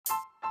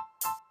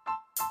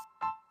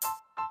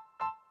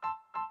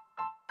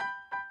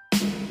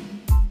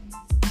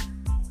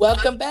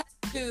Welcome back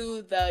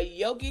to the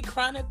Yogi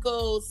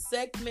Chronicles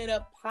segment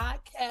of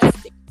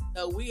podcasting.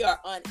 So we are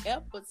on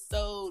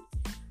episode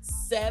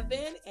 7,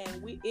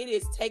 and it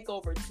is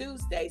Takeover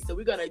Tuesday. So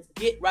we're going to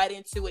get right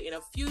into it in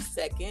a few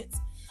seconds.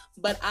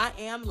 But I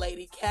am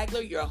Lady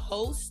Kagler, your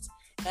host,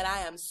 and I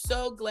am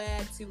so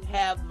glad to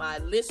have my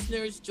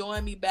listeners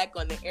join me back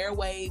on the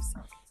airwaves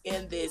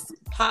in this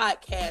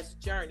podcast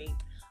journey.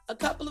 A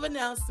couple of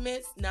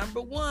announcements. Number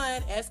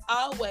one, as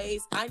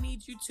always, I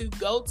need you to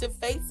go to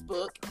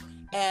Facebook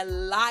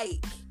and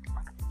like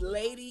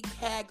Lady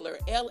Kagler,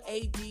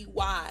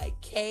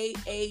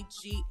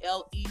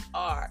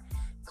 LadyKagler.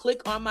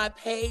 Click on my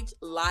page,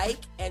 like,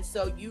 and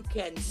so you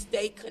can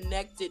stay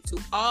connected to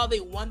all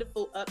the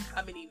wonderful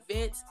upcoming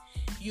events.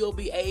 You'll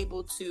be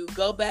able to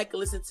go back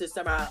and listen to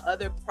some of our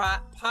other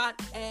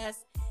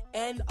podcasts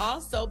and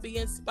also be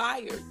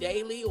inspired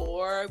daily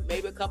or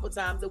maybe a couple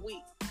times a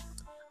week.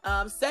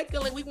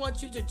 Secondly, we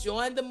want you to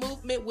join the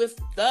movement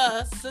with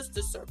the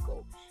Sister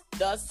Circle.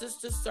 The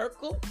Sister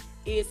Circle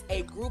is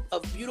a group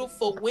of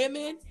beautiful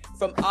women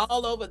from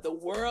all over the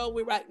world.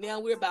 We're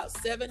about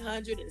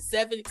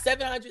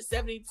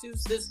 772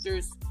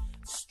 sisters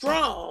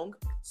strong.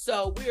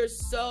 So we're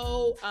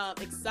so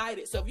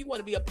excited. So if you want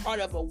to be a part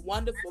of a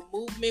wonderful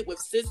movement with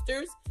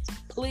sisters,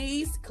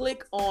 please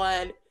look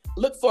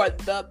for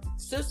the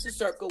Sister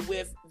Circle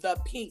with the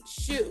pink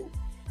shoe.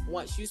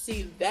 Once you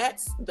see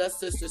that's the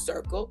Sister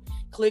Circle,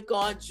 click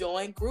on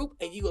join group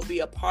and you will be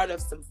a part of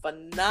some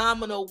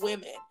phenomenal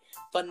women.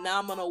 So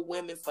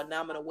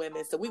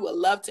we would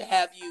love to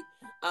have you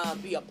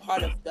be a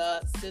part of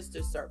the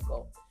Sister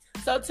Circle.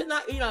 So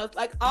tonight,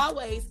 like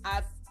always,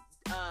 I've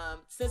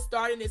since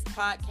starting this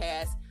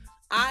podcast,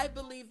 I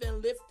believe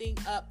in lifting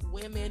up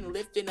women,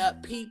 lifting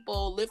up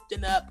people,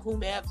 lifting up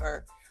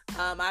whomever.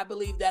 I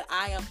believe that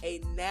I am a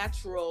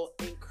natural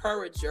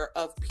encourager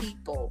of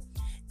people.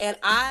 And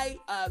I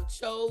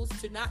chose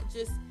to not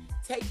just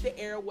take the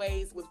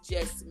airways with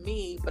just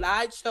me, but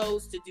I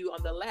chose to do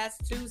on the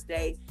last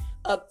Tuesday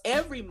of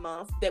every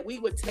month that we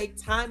would take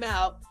time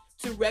out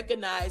to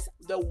recognize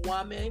the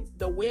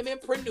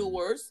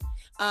womenpreneurs.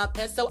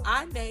 And so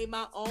I named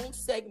my own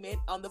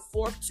segment on the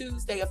fourth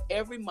Tuesday of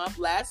every month,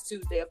 last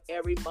Tuesday of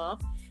every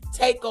month,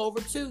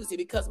 Takeover Tuesday,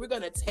 because we're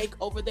going to take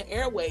over the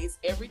airways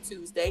every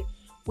Tuesday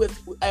with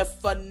a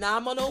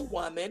phenomenal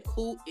woman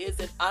who is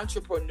an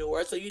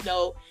entrepreneur. So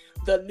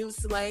the new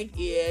slang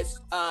is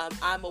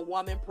I'm a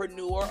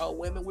womanpreneur, or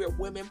we're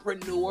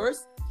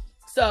womenpreneurs.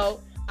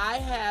 So I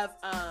have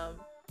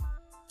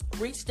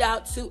reached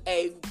out to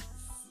a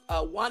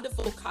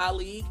wonderful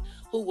colleague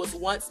who was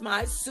once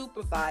my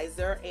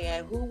supervisor,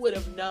 and who would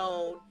have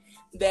known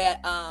that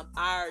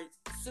our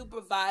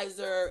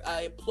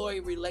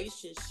supervisor-employee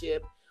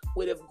relationship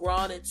would have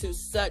grown into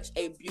such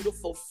a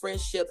beautiful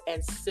friendship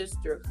and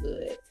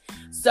sisterhood.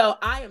 So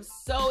I am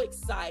so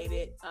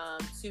excited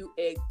to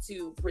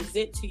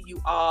present to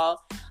you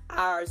all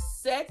our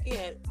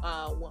second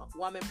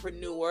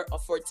womanpreneur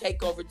for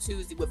Takeover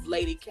Tuesday with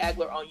Lady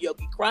Kagler on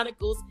Yogi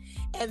Chronicles,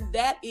 and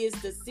that is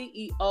the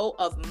CEO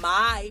of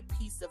My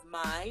Peace of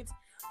Mind,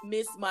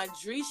 Miss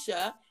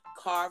Mandrisha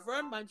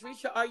Carver.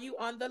 Mandrisha, are you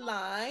on the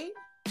line?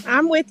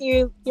 I'm with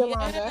you,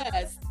 Yolanda.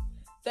 Yes.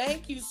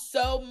 Thank you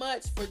so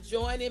much for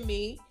joining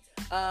me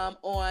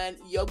on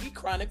Yogi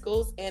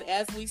Chronicles. And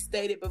as we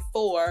stated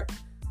before,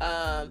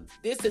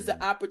 this is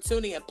an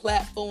opportunity and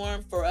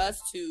platform for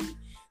us to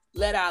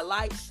let our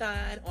light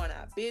shine on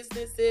our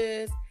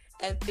businesses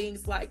and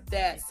things like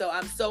that. So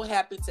I'm so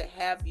happy to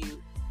have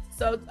you.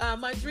 So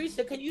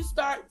Mandrisha, can you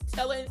start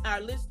telling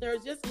our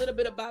listeners just a little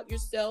bit about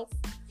yourself?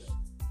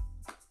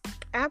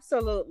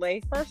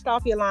 Absolutely. First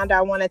off, Yolanda,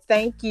 I want to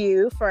thank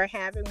you for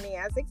having me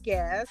as a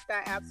guest.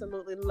 I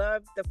absolutely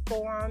love the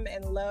forum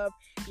and love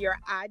your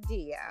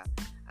idea.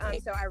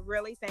 So I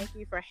really thank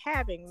you for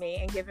having me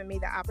and giving me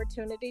the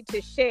opportunity to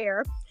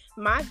share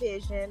my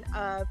vision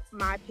of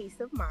My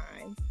Peace of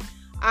Mind.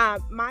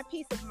 My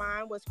Peace of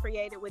Mind was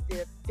created with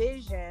the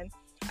vision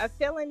of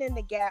filling in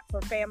the gap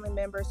for family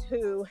members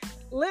who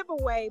live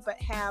away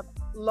but have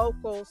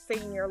local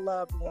senior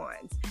loved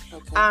ones.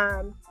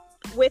 Okay.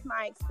 With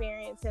my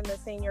experience in the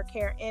senior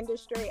care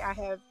industry, I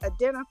have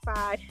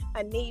identified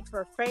a need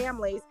for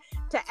families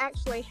to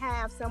actually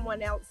have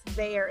someone else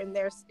there in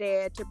their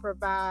stead to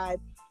provide,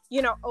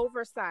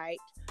 oversight,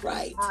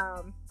 right,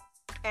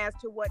 as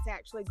to what's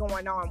actually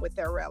going on with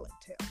their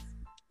relatives.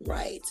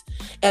 Right.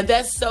 And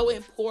that's so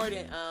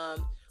important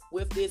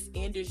with this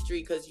industry,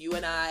 because you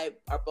and I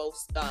are both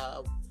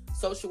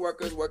social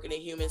workers working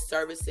in human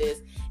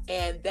services,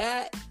 and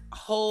that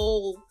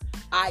whole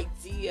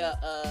idea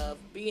of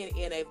being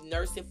in a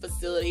nursing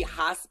facility,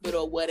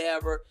 hospital,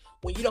 whatever,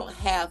 when you don't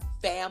have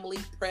family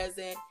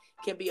present,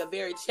 can be a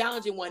very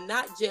challenging one,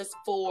 not just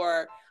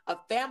for a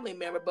family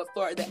member, but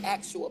for the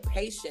actual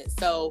patient.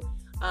 So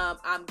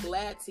I'm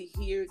glad to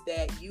hear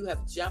that you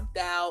have jumped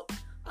out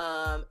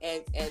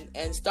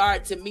and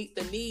started to meet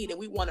the need. And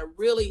we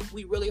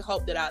really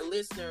hope that our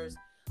listeners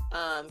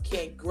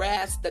can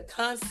grasp the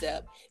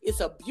concept.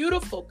 It's a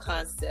beautiful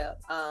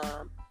concept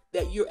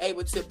that you're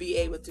able to be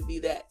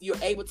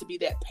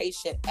that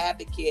patient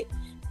advocate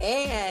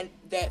and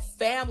that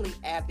family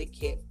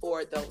advocate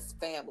for those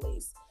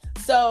families.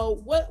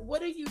 So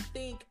what do you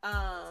think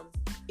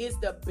is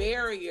the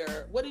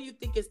barrier? What do you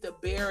think is the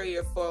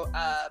barrier for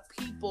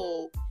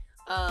people?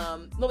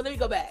 No, let's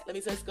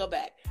go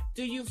back.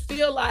 Do you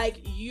feel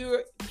like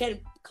can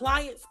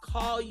clients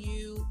call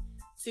you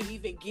to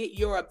even get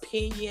your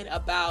opinion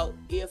about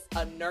if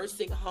a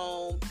nursing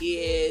home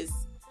is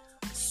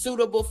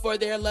suitable for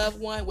their loved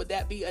one? Would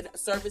that be a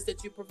service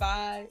that you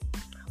provide?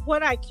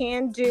 What I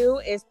can do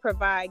is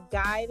provide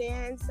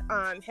guidance,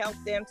 help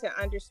them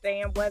to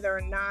understand whether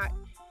or not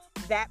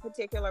that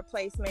particular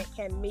placement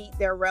can meet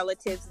their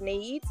relatives'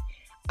 needs.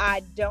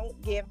 I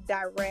don't give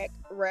direct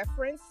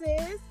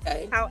references.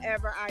 Okay.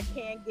 However, I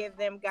can give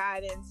them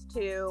guidance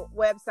to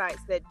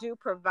websites that do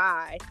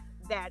provide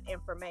that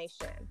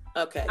information.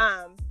 Okay.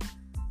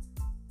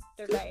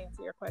 Does that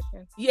answer your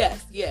question?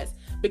 Yes.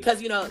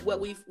 Because what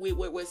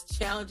was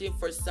challenging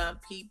for some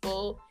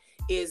people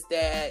is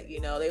that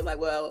they're like,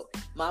 well,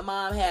 my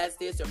mom has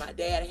this or my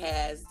dad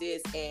has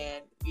this,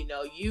 and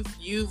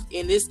you've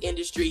in this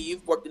industry,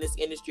 you've worked in this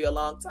industry a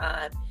long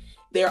time.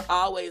 They're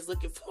always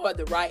looking for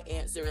the right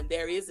answer, and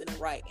there isn't a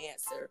right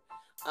answer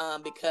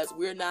because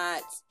we're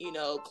not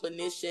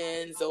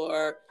clinicians,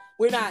 or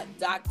we're not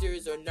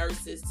doctors or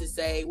nurses to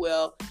say,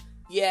 well,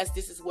 yes,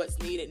 this is what's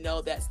needed.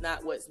 No, that's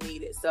not what's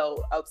needed.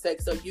 So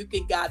you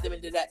can guide them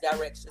into that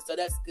direction. So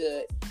that's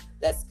good.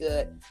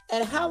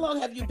 And how long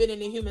have you been in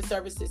the human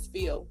services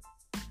field?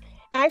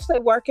 Actually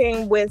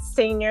working with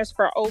seniors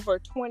for over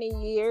 20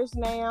 years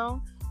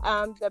now.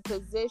 The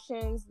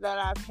positions that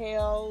I've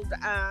held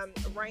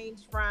range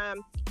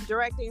from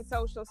directing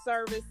social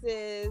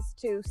services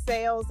to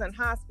sales and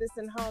hospice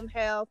and home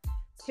health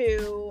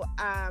to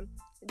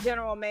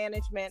general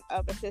management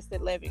of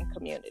assisted living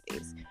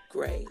communities.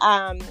 Great.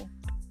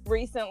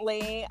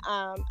 Recently,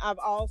 I've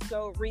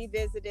also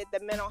revisited the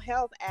mental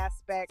health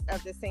aspect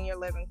of the senior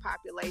living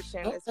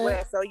population as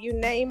well. So you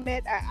name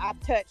it, I've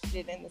touched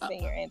it in the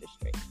senior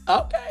industry.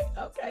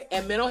 Okay.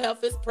 And mental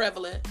health is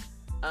prevalent.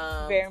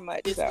 Very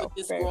much so.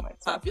 This growing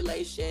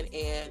population.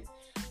 And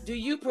do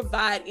you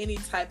provide any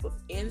type of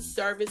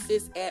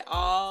in-services at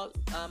all,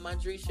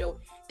 Mondrisha,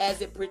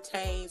 as it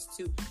pertains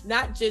to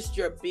not just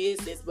your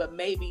business, but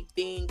maybe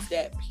things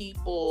that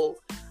people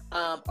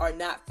are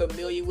not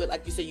familiar with?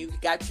 Like you said, you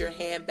got your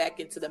hand back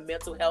into the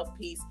mental health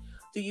piece.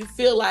 Do you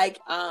feel like,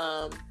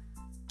 do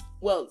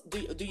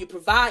you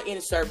provide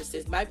any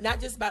services, not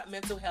just about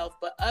mental health,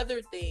 but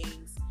other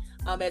things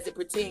as it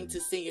pertains to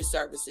senior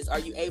services? Are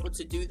you able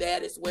to do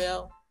that as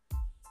well?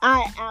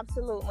 I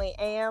absolutely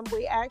am.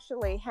 We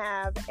actually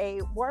have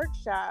a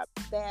workshop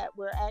that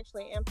we're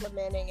actually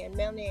implementing in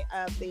many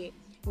of the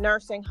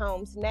nursing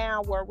homes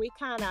now, where we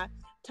kind of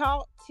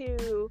talk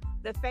to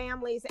the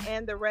families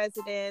and the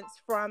residents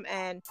from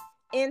an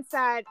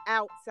inside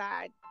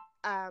outside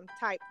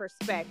type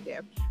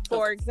perspective.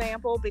 For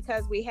example,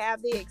 because we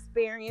have the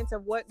experience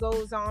of what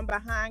goes on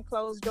behind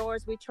closed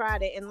doors, we try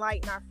to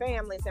enlighten our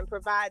families and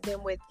provide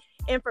them with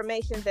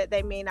information that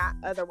they may not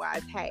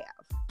otherwise have.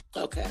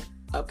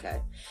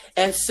 Okay.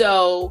 And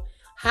so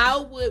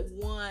how would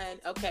one,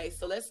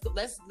 so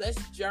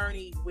let's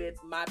journey with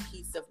my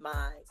peace of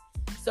mind.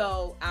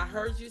 So I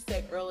heard you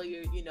say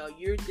earlier,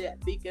 you're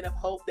that beacon of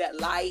hope, that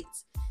light,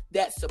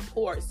 that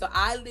support. So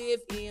I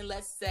live in,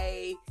 let's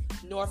say,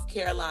 North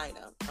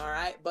Carolina, all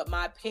right? But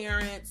my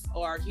parents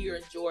are here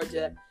in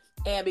Georgia.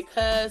 And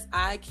because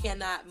I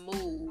cannot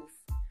move,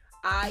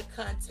 I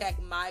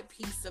contact my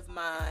peace of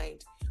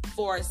mind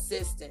for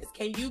assistance.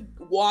 Can you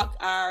walk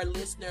our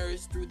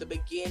listeners through the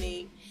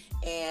beginning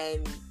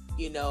and,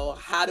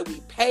 how do we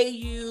pay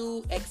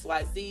you,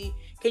 XYZ?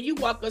 Can you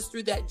walk us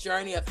through that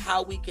journey of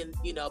how we can,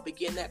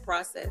 begin that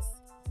process?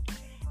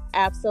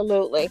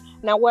 Absolutely.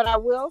 Now, what I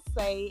will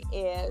say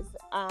is,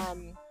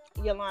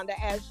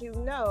 Yolanda, as you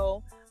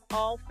know,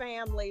 all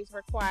families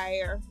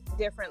require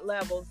different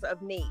levels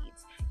of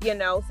needs,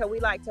 so we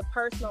like to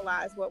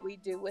personalize what we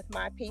do with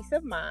my peace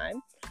of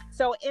mind.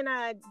 So in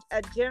a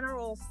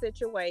general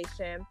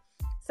situation,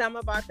 some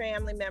of our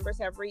family members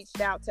have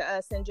reached out to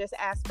us and just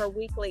asked for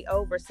weekly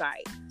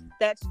oversight.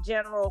 That's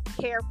general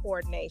care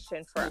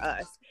coordination for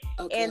us.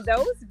 Okay. In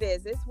those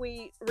visits,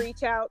 we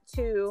reach out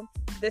to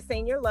the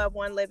senior loved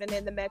one living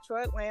in the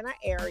Metro Atlanta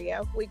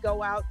area. We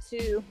go out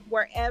to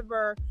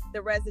wherever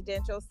the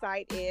residential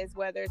site is,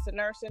 whether it's a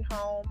nursing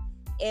home,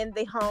 in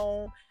the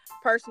home,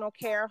 personal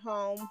care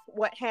home,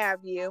 what have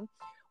you.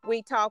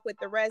 We talk with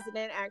the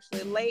resident,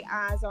 actually lay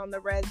eyes on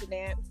the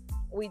resident.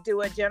 We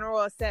do a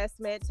general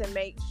assessment to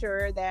make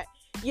sure that,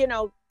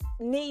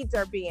 needs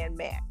are being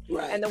met.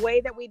 Right. And the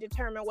way that we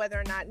determine whether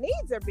or not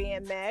needs are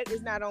being met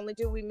is not only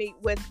do we meet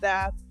with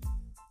the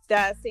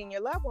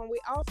senior loved one,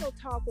 we also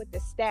talk with the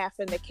staff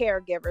and the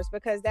caregivers,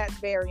 because that's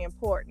very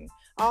important.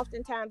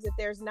 Oftentimes, if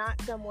there's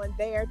not someone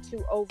there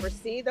to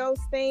oversee those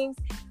things,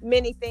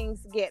 many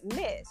things get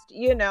missed.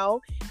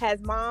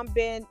 Has mom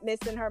been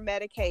missing her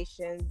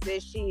medications?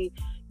 Is she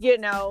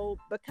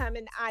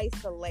becoming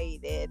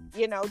isolated,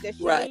 does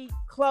she Right. need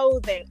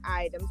clothing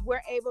items?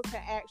 We're able to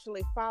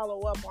actually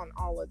follow up on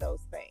all of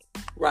those things.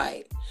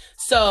 Right.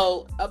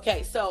 So,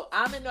 okay. So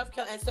I'm in North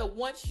Carolina. And so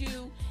once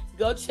you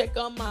go check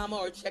on mama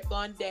or check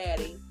on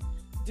daddy,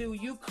 do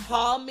you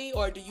call me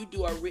or do you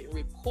do a written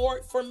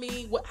report for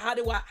me?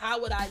 How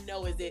would I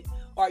know?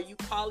 Are you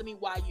calling me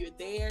while you're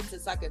there so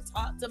I can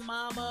talk to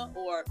mama,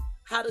 or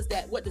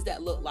what does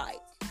that look like?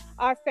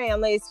 Our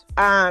families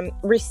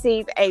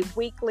receive a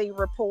weekly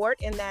report,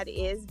 and that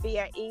is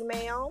via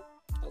email.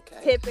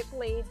 Okay.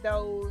 Typically,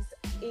 those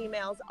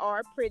emails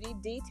are pretty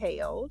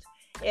detailed.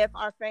 If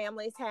our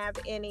families have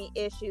any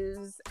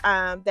issues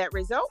that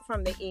result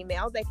from the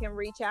email, they can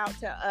reach out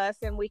to us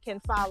and we can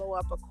follow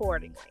up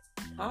accordingly.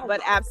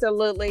 But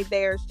absolutely,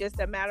 there's just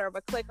a matter of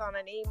a click on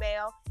an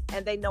email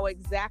and they know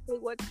exactly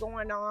what's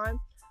going on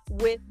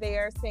with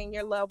their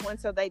senior loved one,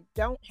 so they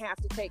don't have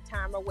to take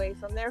time away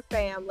from their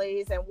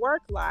families and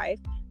work life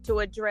to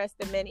address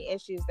the many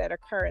issues that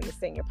occur in the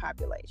senior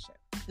population.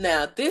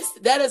 Now,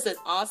 that is an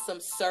awesome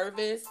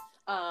service.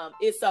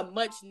 It's a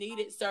much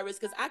needed service,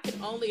 because I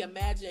can only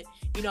imagine,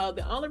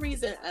 the only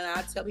reason, and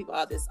I tell people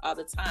all this all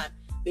the time,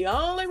 the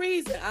only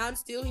reason I'm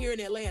still here in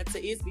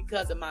Atlanta is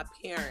because of my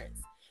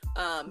parents.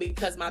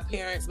 Because my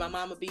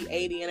mom will be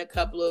 80 in a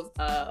couple of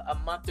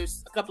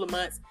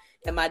months,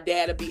 and my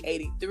dad will be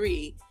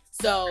 83.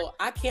 So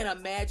I can't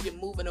imagine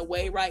moving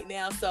away right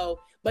now.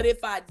 So, but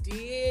if I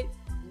did,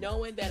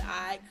 knowing that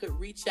I could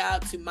reach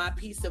out to My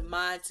Peace of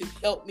Mind to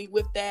help me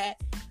with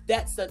that,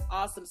 that's an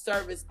awesome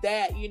service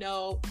that,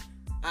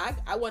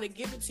 I want to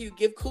give it to you,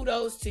 give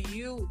kudos to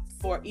you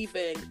for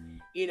even,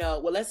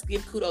 let's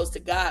give kudos to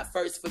God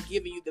first for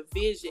giving you the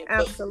vision.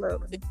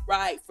 Absolutely.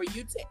 Right. For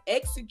you to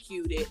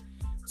execute it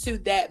to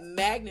that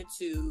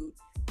magnitude,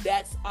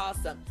 that's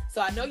awesome. So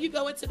I know you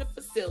go into the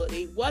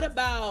facility. What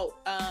about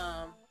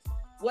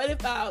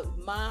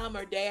mom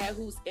or dad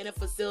who's in a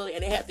facility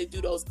and they have to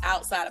do those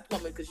outside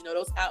appointments? Because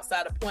those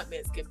outside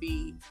appointments can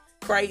be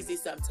crazy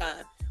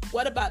sometimes.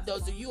 What about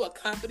those? Do you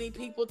accompany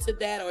people to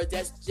that, or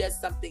that's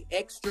just something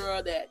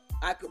extra that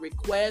I could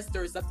request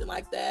or something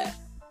like that?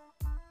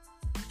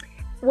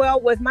 Well,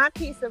 with My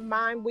Peace of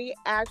Mind, we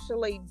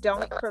actually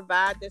don't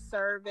provide the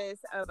service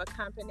of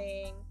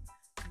accompanying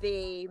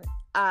the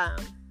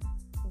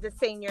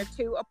senior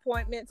to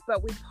appointments,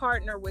 but we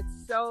partner with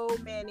so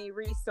many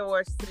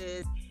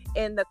resources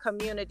in the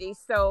community.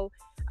 So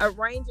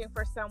arranging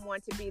for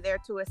someone to be there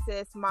to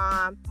assist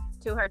mom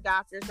to her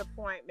doctor's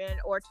appointment,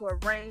 or to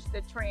arrange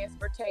the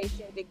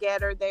transportation to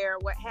get her there,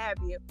 what have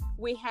you,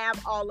 we have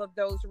all of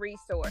those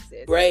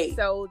resources. Great.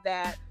 So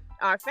that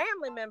our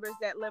family members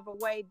that live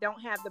away don't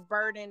have the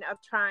burden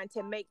of trying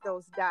to make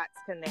those dots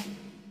connect.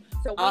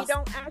 So we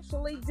don't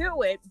actually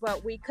do it,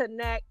 but we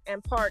connect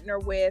and partner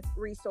with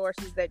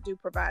resources that do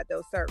provide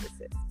those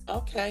services.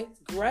 Okay,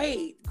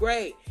 great.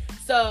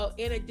 So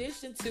in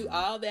addition to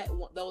all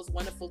those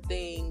wonderful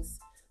things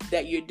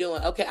that you're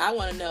doing, okay, I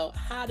want to know,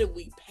 how do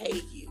we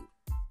pay you?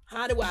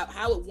 How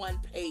would one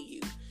pay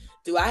you?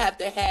 Do I have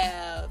to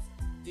have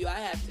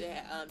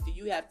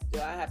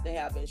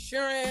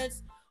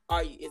insurance?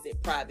 Is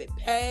it private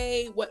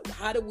pay? What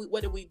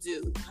do we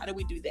do? How do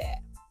we do that?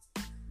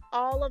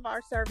 All of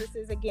our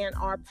services, again,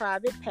 are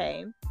private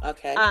pay.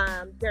 Okay.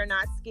 They're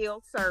not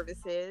skilled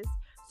services,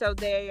 so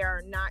they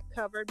are not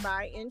covered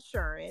by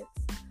insurance.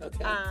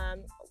 Okay.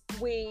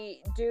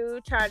 We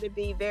do try to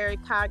be very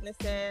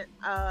cognizant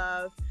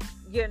of,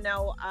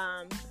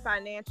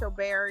 financial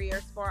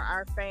barriers for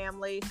our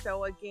family.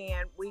 So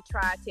again, we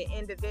try to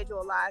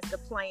individualize the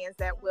plans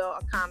that will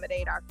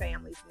accommodate our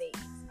family's needs.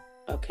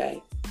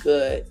 Okay,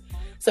 good.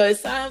 So it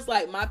sounds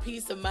like My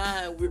Peace of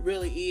Mind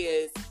really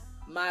is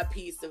my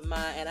peace of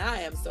mind, and I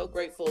am so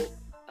grateful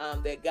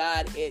that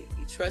God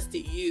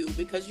trusted you,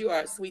 because you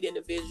are a sweet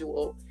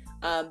individual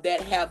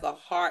that have a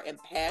heart and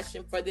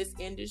passion for this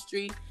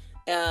industry.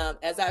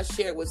 As I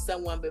shared with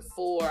someone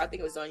before, I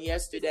think it was on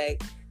yesterday,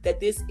 that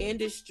this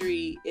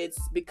industry, it's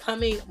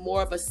becoming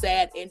more of a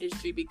sad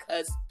industry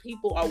because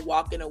people are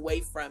walking away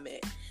from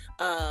it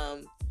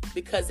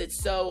because it's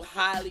so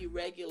highly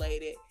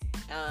regulated,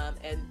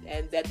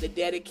 and that the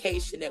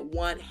dedication that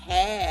one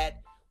had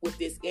with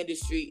this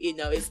industry,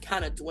 it's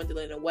kind of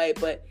dwindling away.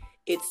 But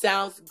it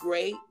sounds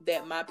great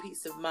that My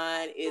Peace of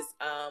Mind is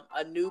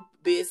a new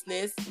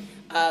business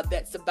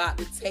that's about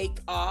to take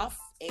off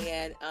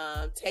and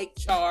take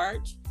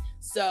charge.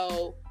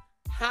 So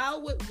how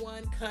would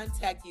one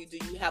contact you? Do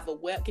you have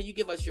can you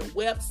give us your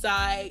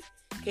website?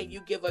 Can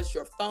you give us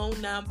your phone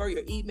number,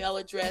 your email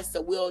address,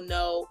 so we'll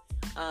know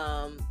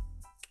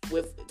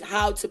with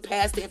how to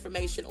pass the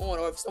information on?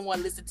 Or if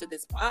someone listens to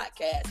this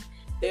podcast,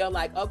 they're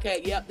like,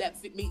 okay, yep,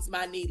 that meets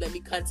my need. Let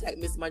me contact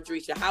Miss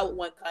Mondrisha. How would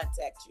one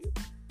contact you?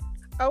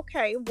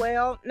 Okay,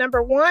 well,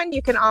 number one,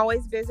 you can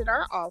always visit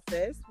our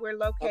office. We're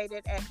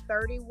located at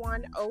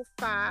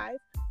 3105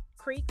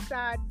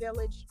 Creekside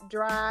Village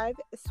Drive,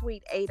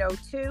 Suite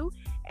 802,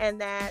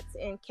 and that's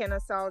in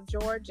Kennesaw,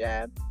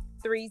 Georgia,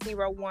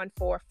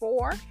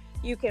 30144.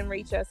 You can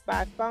reach us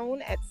by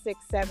phone at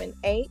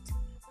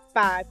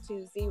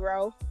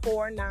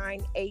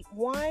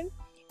 520-4981.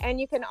 And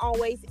you can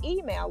always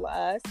email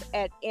us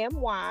at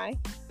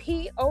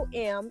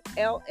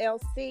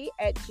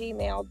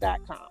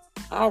mypomllc@gmail.com.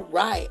 All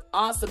right.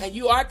 Awesome. And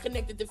you are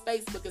connected to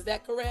Facebook. Is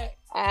that correct?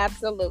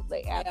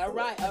 Absolutely.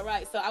 Absolutely. All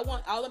right. So I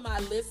want all of my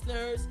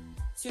listeners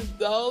to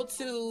go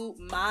to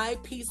My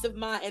Peace of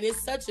Mind. And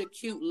it's such a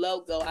cute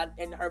logo.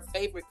 And her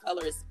favorite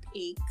color is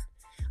pink.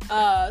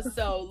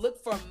 So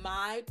look for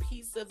My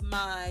Peace of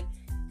Mind.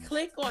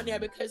 Click on there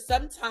because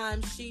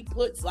sometimes she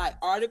puts like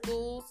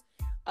articles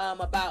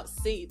about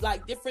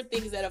like different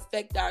things that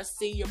affect our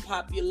senior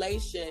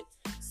population.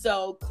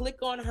 So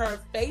click on her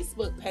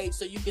Facebook page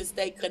so you can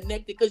stay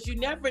connected, because you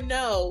never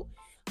know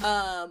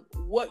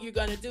what you're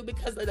gonna do.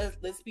 Because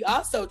let's be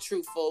also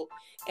truthful,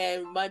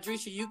 and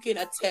Mondrisha, you can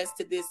attest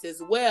to this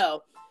as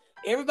well.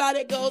 Everybody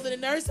that goes in a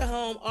nursing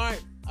home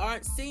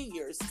aren't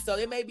seniors, so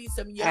there may be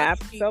some young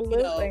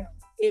people.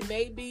 It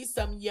may be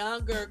some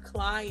younger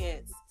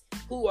clients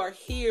who are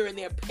here and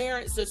their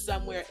parents are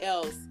somewhere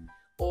else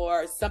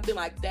or something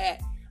like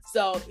that.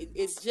 So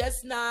it's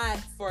just not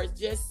for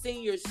just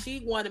seniors.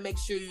 She want to make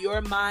sure your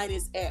mind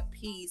is at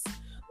peace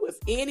with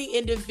any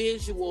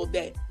individual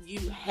that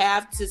you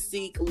have to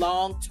seek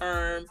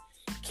long-term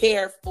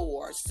care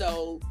for.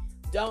 So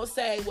don't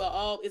say,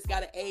 well, it's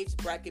got an age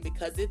bracket,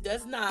 because it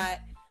does not.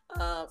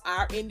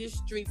 Our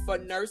industry for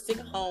nursing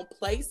home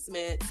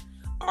placements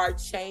are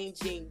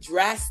changing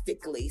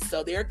drastically.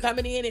 So they're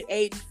coming in at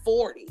age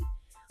 40.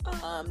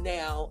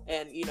 Now,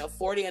 and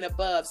 40 and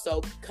above.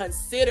 So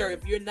consider,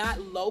 if you're not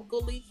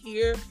locally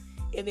here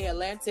in the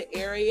Atlanta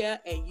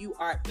area and you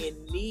are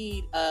in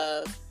need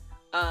of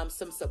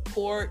some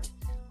support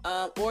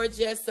or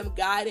just some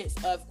guidance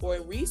or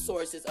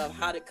resources of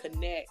how to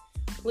connect,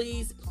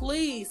 please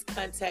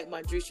contact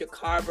Mondrisha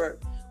Carver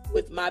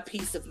with My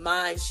Peace of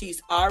Mind.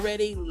 She's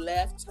already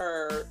left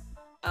her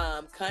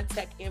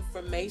contact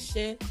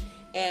information.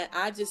 And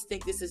I just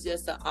think this is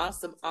just an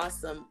awesome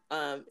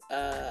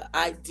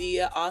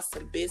idea,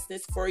 awesome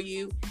business for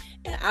you.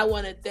 And I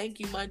want to thank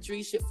you,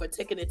 Mondrisha, for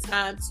taking the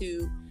time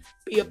to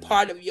be a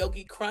part of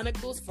Yogi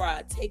Chronicles for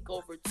our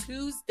Takeover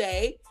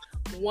Tuesday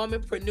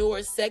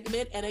Womanpreneur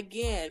segment. And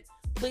again,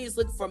 please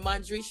look for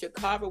Mondrisha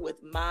Carver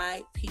with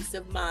My Peace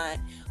of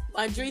Mind.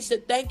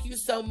 Mondrisha, thank you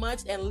so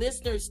much. And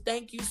listeners,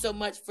 thank you so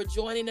much for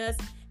joining us.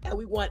 And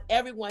we want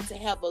everyone to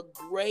have a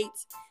great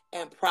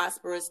and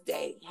prosperous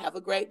day. Have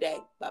a great day.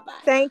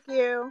 Bye-bye. Thank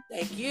you.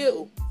 Thank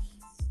you.